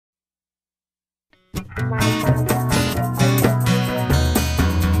You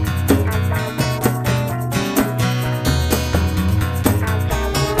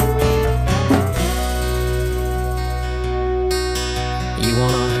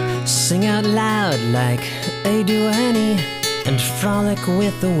wanna sing out loud like they do Annie and frolic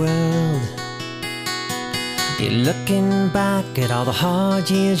with the world. You're looking back at all the hard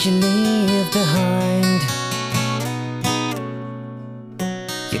years you leave behind.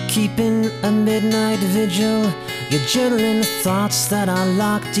 You're keeping a midnight vigil. You're journaling the thoughts that are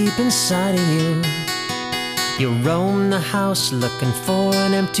locked deep inside of you. You roam the house looking for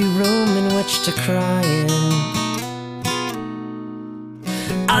an empty room in which to cry in.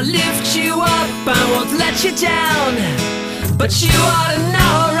 I'll lift you up, I won't let you down, but you ought to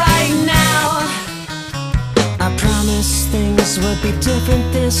know right now. I promised things would be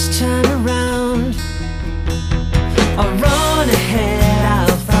different this time around. I'll run ahead,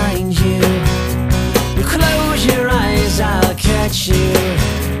 I'll find you. You close your eyes, I'll catch you.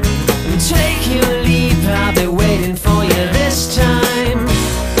 And take your leap, I'll be waiting for you this time.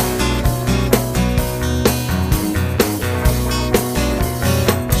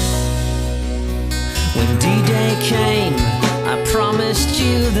 When D-Day came, I promised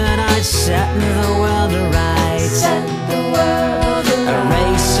you that I'd set the world right.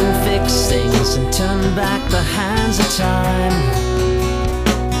 Erase and fix things and turn back the hands of time.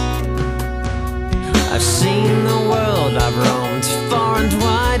 I've seen the world, I've roamed far and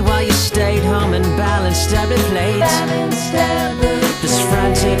wide, while you stayed home and balanced every plate. This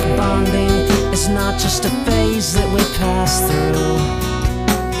frantic bonding is not just a phase that we pass through.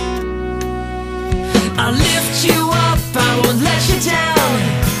 I'll lift you up, I won't let you down,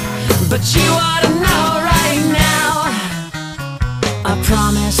 but you ought to know right now. I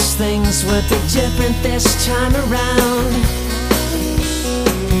promised things would be different this time around.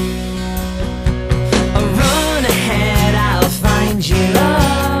 Run ahead, I'll find you.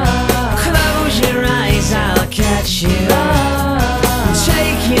 Close your eyes, I'll catch you.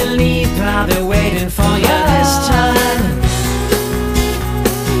 Take your leap, I'll be waiting for you this time.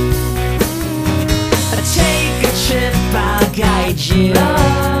 Take a trip, I'll guide you.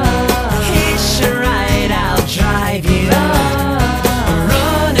 Hitch a ride, I'll drive you.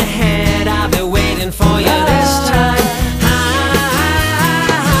 Run ahead, I'll be waiting for you this time.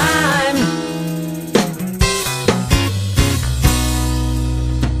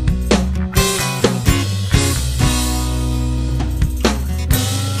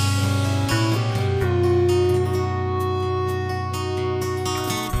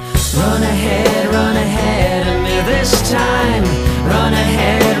 Run ahead of me this time. Run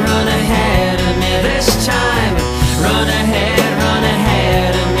ahead of me this time. Run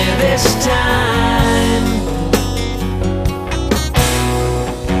ahead of me this time.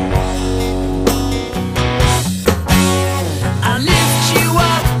 I'll lift you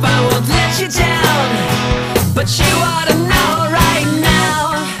up, I won't let you down, but you ought to know right now.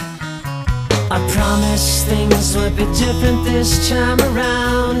 I promised things would be different this time around.